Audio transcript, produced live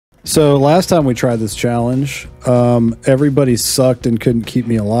So last time we tried this challenge, everybody sucked and couldn't keep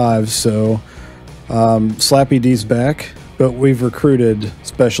me alive. So Slappy D's back, but we've recruited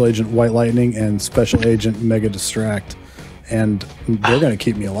Special Agent White Lightning and Special Agent Mega Distract, and they're going to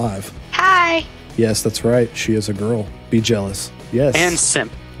keep me alive. Hi. Yes, that's right. She is a girl. Be jealous. Yes. And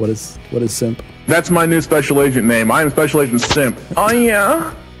Simp. What is Simp? That's my new Special Agent name. I am Special Agent Simp. Oh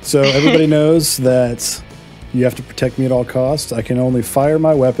yeah. So everybody knows that you have to protect me at all costs. I can only fire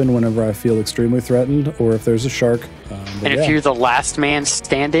my weapon whenever I feel extremely threatened or if there's a shark. And if you're the last man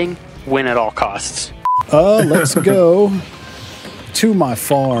standing, win at all costs. Let's go to my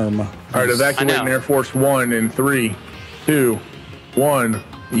farm. All right, evacuating Air Force One in 3, 2, 1.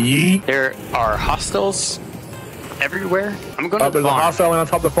 Yeet. There are hostiles everywhere. I'm going to the There's a farm. hostile on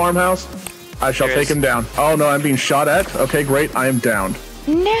top of the farmhouse. I shall take him down. Oh no, I'm being shot at. Okay, great. I am downed.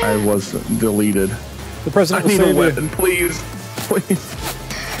 No. I was deleted. The president I will need a save weapon, you. please.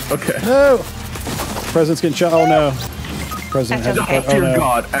 Please. Okay. No. President's getting shot. Oh no. President has Oh, dear no.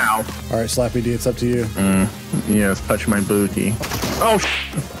 God. Ow. All right, Slappy D, it's up to you. Yes, touch my booty. Oh,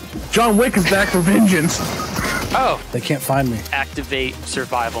 John Wick is back for vengeance. Oh, They can't find me. activate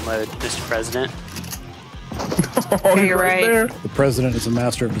survival mode, Mr. President. Oh, he's You're right. there. The president is a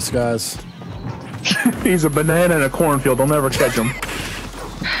master of disguise. He's a banana in a cornfield. They'll never catch him.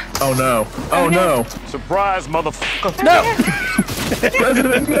 Oh no. Oh no. Surprise, motherfucker.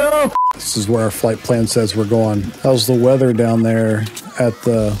 President, no. This is where our flight plan says we're going. How's the weather down there at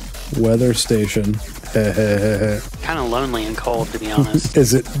the weather station? Kind of lonely and cold, to be honest.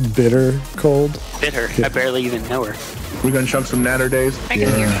 Is it bitter cold? Bitter. I barely even know her. We're gonna chunk some natter days. I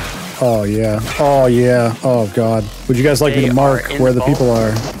can hear. Oh yeah. Oh yeah. Oh god. Would you guys like me They to mark are in where the the people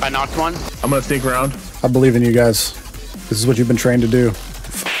are? I knocked one. I'm gonna sneak around. I believe in you guys. This is what you've been trained to do.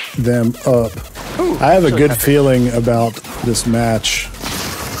 F them up. I have a good feeling about this match.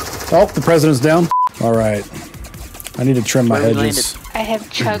 Oh, the president's down. All right. I need to trim my Where we hedges. I have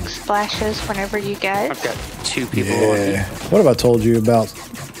chug splashes whenever you guys. I've got 2 people on me. Yeah. What have I told you about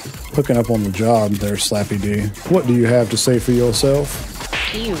hooking up on the job there, Slappy D? What do you have to say for yourself?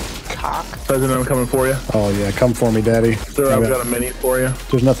 You cock. President, I'm coming for you. Oh yeah, come for me, Daddy. Sir, I've got a mini for you.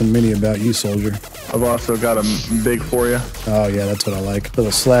 There's nothing mini about you, soldier. I've also got a big for you. Oh yeah, that's what I like.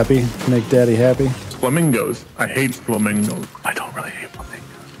 Little Slappy, make Daddy happy. Flamingos. I hate flamingos. I don't really hate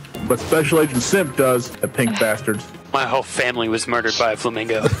flamingos. But Special Agent Simp does, the pink bastards. My whole family was murdered by a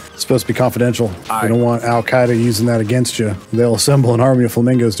flamingo. It's supposed to be confidential. Aye. We don't want Al Qaeda using that against you. They'll assemble an army of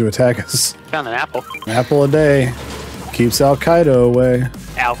flamingos to attack us. Found an apple. An apple a day keeps Al Qaeda away.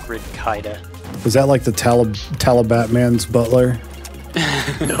 Alfred Qaeda. Is that like the Talibatman's butler?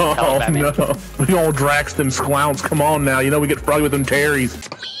 Oh, Batman. no. We all Draxton Sclounce. Come on now. You know we get froggy with them Terrys.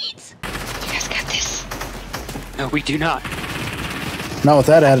 Please. You guys got this. No, we do not. Not with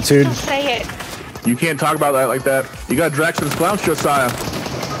that attitude. Don't say it. You can't talk about that like that. You got Draxton Sclounce, Josiah.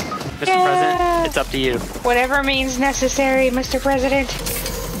 Mr. Yeah. President, it's up to you. Whatever means necessary, Mr. President.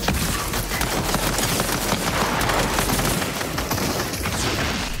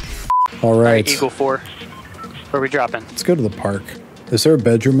 All right. Eagle 4. Where are we dropping? Let's go to the park. Is there a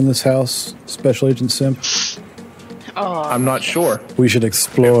bedroom in this house, Special Agent Simp? Oh. I'm not sure. We should If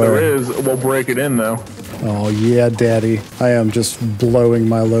explore. there is, we'll break it in though. Oh yeah, Daddy. I am just blowing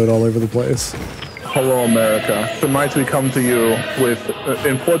my load all over the place. Hello, America. Tonight we come to you with an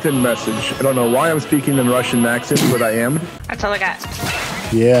important message. I don't know why I'm speaking in Russian accent, but I am. That's all I got.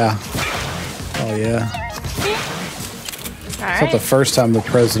 Yeah. Oh yeah. All It's not the right. first time the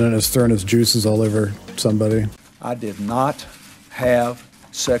president has thrown his juices all over somebody. I did not have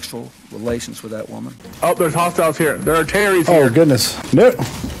sexual relations with that woman. Oh, there's hostiles here. There are Terrys Oh here. goodness. No.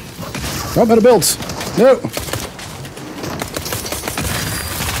 Oh, better builds. No.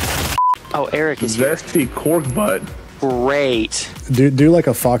 Oh, Eric is here. Zesty cork butt. Great. Do like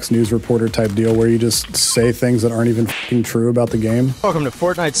a Fox News reporter type deal where you just say things that aren't even f***ing true about the game. Welcome to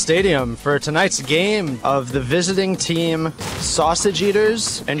Fortnite Stadium for tonight's game of the visiting team Sausage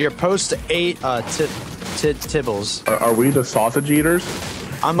Eaters and your post-8 Tibbles. Are we the sausage eaters?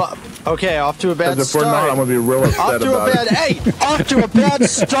 I'm okay, off to a bad Because if we're start. not, I'm gonna be real off upset to a about bad it. hey, off to a bad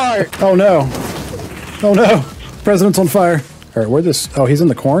start. Oh no. Oh no. President's on fire. All right, where this? Oh, he's in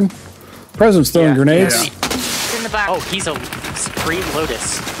the corn? President's throwing Yeah. grenades. Yeah. It's in the box. Oh, he's a Supreme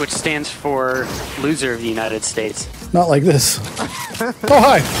Lotus, which stands for Loser of the United States. Not like this. Oh,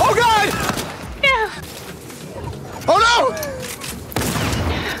 hi. Oh god! No. Oh no!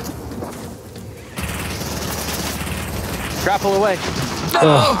 Grapple away.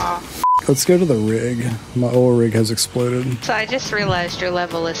 Let's go to the rig. My oil rig has exploded. So I just realized your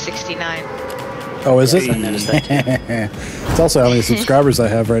level is 69. Oh, is it? I noticed that too. It's also how many subscribers I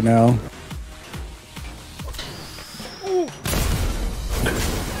have right now.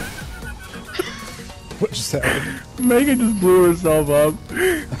 What just happened? Megan just blew herself up.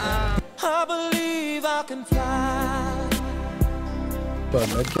 I believe I can fly. Got a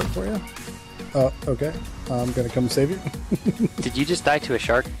medkit for you? Oh, okay. I'm gonna come save you. Did you just die to a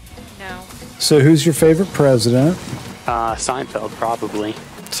shark? No. So, who's your favorite president? Seinfeld, probably.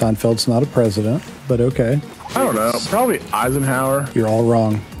 Seinfeld's not a president, but okay. I don't know. Probably Eisenhower. You're all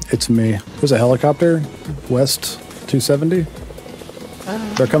wrong. It's me. There's a helicopter, West 270.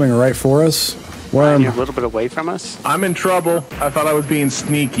 They're coming right for us. Worm. You're a little bit away from us. I'm in trouble. I thought I was being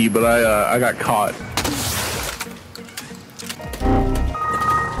sneaky, but I got caught.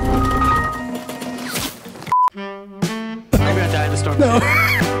 I'm gonna die in the storm. No.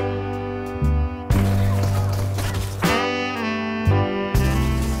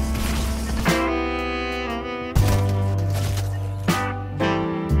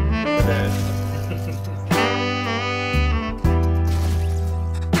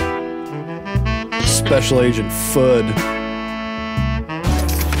 Special Agent Fudd.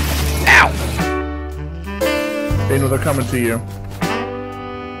 They know they're coming to you.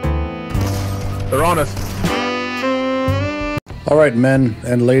 They're on us. All right, men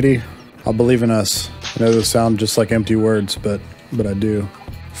and lady, I believe in us. I know those sound just like empty words, but I do.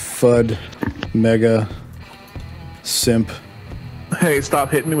 Fudd, Mega, Simp. Hey,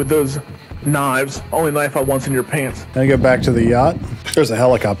 stop hitting me with those knives. Only knife I want's in your pants. Can I get back to the yacht? There's a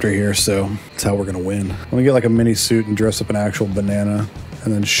helicopter here, so that's how we're gonna win. I'm gonna get like a mini suit and dress up an actual banana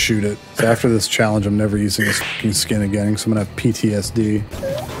and then shoot it. So after this challenge, I'm never using this fucking skin again, so I'm gonna have PTSD.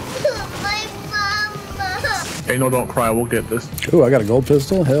 My mama. Hey, no, don't cry. We'll get this. Ooh, I got a gold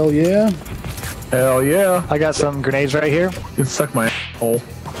pistol. Hell yeah. Hell yeah. I got some grenades right here. You can suck my hole.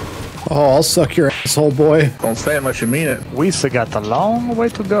 Oh, I'll suck your asshole, boy. Don't say it unless you mean it. We still got a long way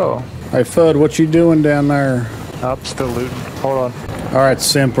to go. All right, Fudd, what you doing down there? Up, still looting. Hold on. All right,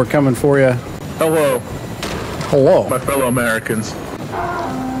 Simp, we're coming for you. Hello, Hello. my fellow Americans.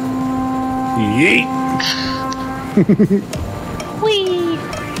 Yeet. Whee!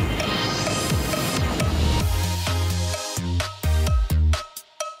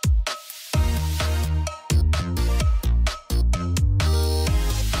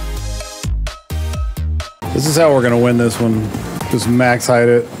 This is how we're gonna win this one. Just max height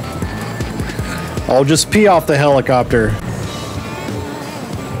it. I'll just pee off the helicopter.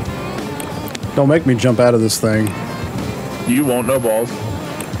 Don't make me jump out of this thing. You won't know balls.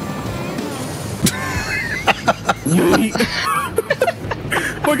 Yeet.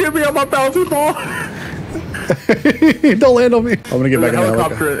 Look at me on my bouncy ball. Don't land on me. I'm gonna get There's back a in the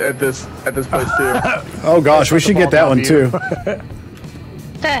helicopter. helicopter at this place too. Oh gosh, we should get that one too.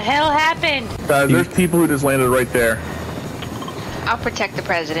 The hell happened? Guys, there's people who just landed right there. I'll protect the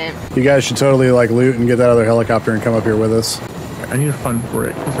president. You guys should totally like loot and get that other helicopter and come up here with us. I need to find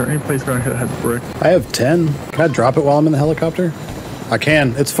brick. Is there any place around here that has brick? I have 10. Can I drop it while I'm in the helicopter? I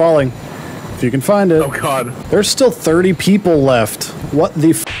can. It's falling. If you can find it. Oh god. There's still 30 people left. What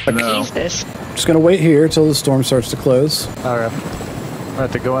the f? No. Jesus. Just gonna wait here till the storm starts to close. Alright. I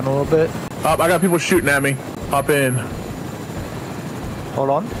have to go in a little bit. I got people shooting at me. Hop in. Hold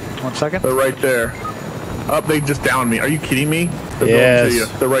on. 1 second. They're right there. They just downed me. Are you kidding me? They're Yes. building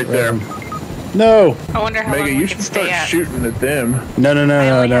to you. They're right there. No. I wonder how Mega, long you we should can start stay up. shooting at them. No. I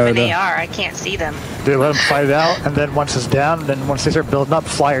only have an no. AR. I can't see them. Dude, let them fight it out, and then once it's down, then once they start building up,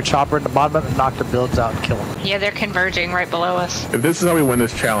 fly your chopper in the bottom of it, knock their builds out, and kill them. Yeah, they're converging right below us. If this is how we win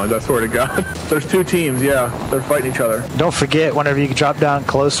this challenge, I swear to God. There's two teams, yeah. They're fighting each other. Don't forget, whenever you drop down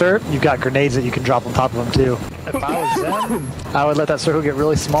closer, you've got grenades that you can drop on top of them, too. If I was them, I would let that circle get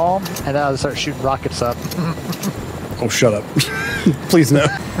really small, and then I would start shooting rockets up. Oh, shut up. Please no.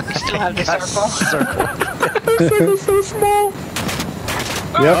 We still have the circle. They're so small.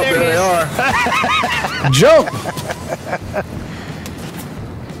 Yep. There they are. Jump.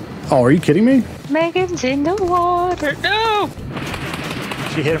 Oh, are you kidding me? Megan's in the water. No!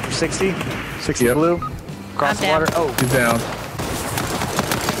 She hit him for 60. 60 Yep. blue. Cross I'm the water. down. Oh, He's down.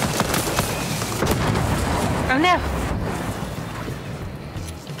 Oh no!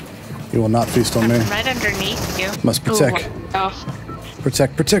 You will not feast on me. I'm right underneath you. Must protect. Ooh. Oh.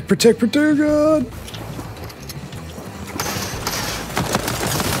 Protect, God.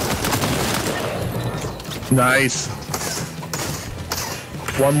 Nice.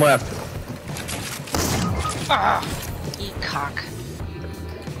 One left. Ah! Eat cock.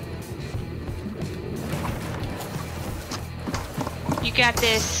 You got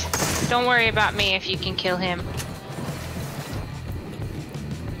this. Don't worry about me if you can kill him.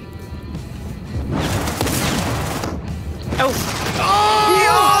 Oh.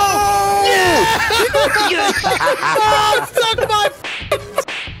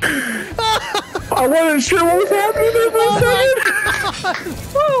 I wasn't sure what was happening there for a second.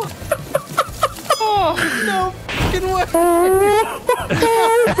 Oh, No fucking way.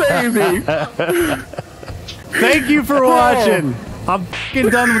 Oh, baby. Thank you for watching. I'm fucking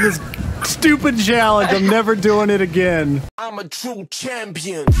done with this stupid challenge. I'm never doing it again. I'm a true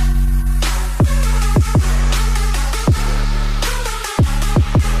champion.